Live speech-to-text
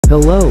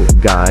Hello,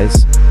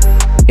 guys.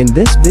 In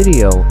this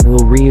video,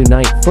 we'll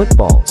reunite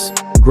football's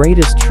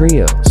greatest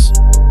trios.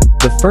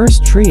 The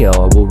first trio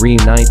I will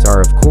reunite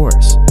are, of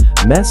course,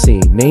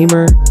 Messi,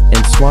 Neymar,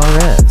 and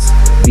Suarez,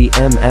 the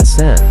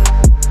MSN.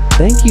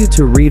 Thank you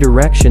to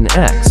Redirection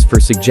X for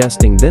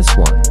suggesting this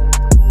one.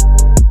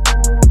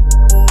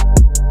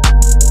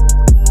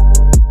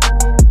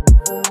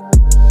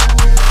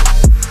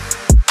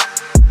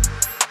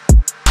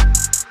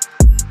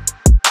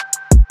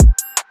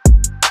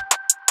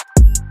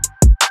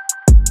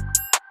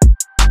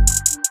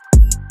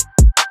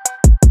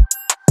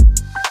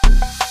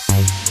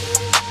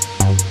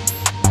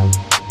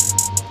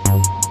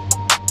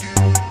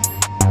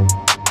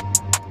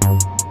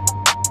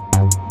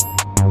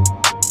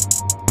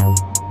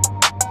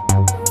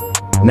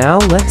 Now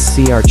let's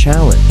see our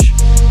challenge.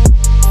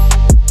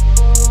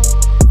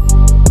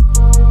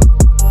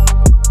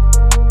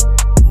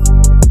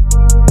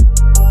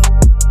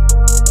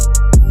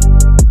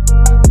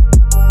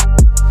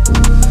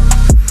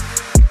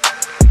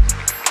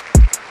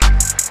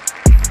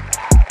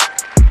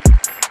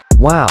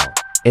 Wow,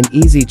 an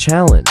easy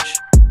challenge.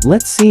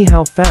 Let's see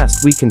how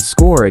fast we can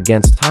score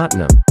against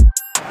Tottenham.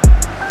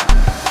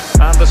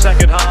 And the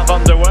second half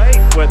underway,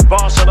 with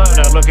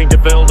Barcelona looking to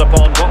build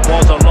upon what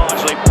was a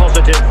largely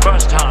positive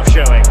first half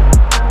showing.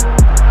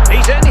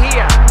 He's in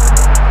here.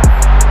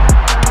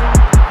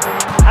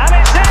 And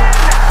it's in!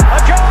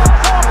 A goal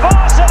for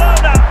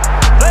Barcelona!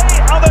 They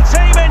are the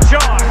team in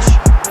charge.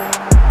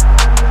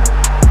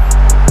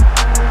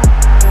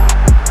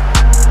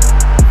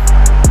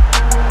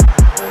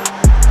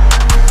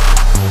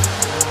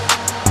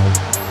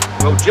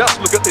 Well, just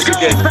look at this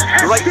again.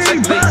 Great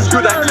technique,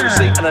 good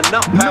accuracy, and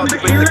enough power to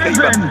beat the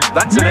keeper.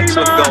 That's an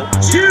excellent goal.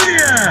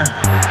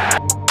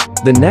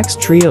 The next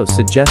trio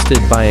suggested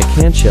by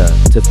Akancha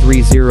to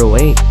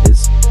 308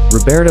 is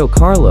Roberto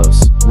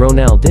Carlos,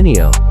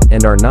 Ronaldinho,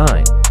 and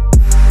R9.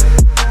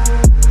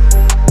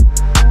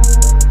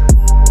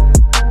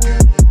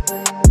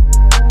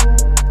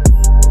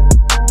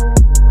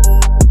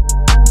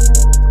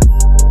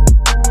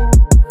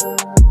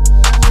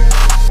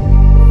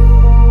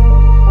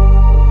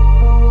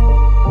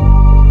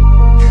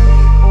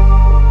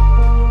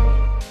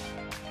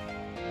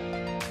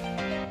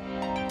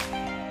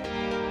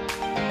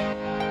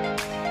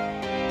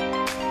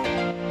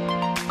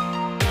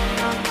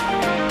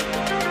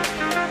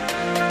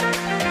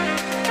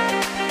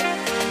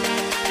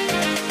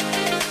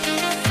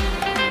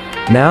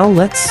 Now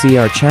let's see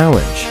our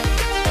challenge.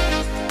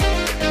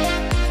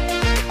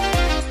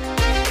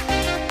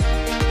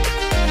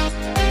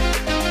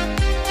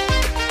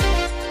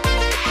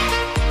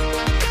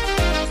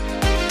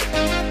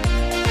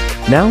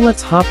 Now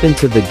let's hop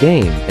into the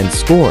game and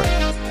score,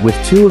 with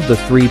 2 of the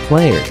 3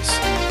 players.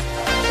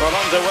 Well,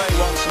 underway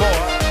once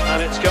more,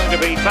 and it's going to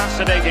be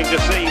fascinating to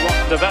see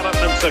what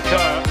developments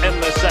occur in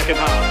the second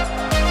half.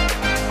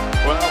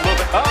 Well,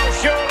 moving. Oh,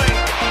 surely!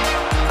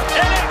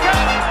 In it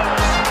goes!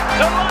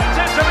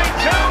 Delighted to be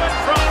 2 in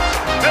front.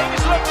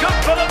 Things look good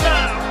for them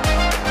now.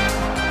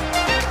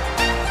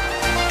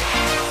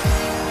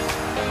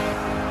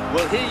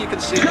 Well, here you can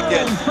see it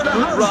again. Good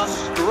run,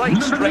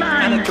 great strength,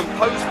 and a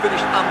composed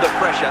finish under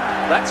pressure.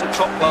 That's a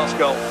top-class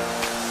goal.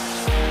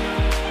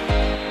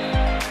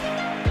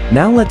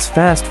 Now let's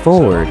fast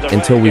forward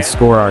until we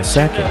score our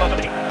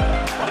second.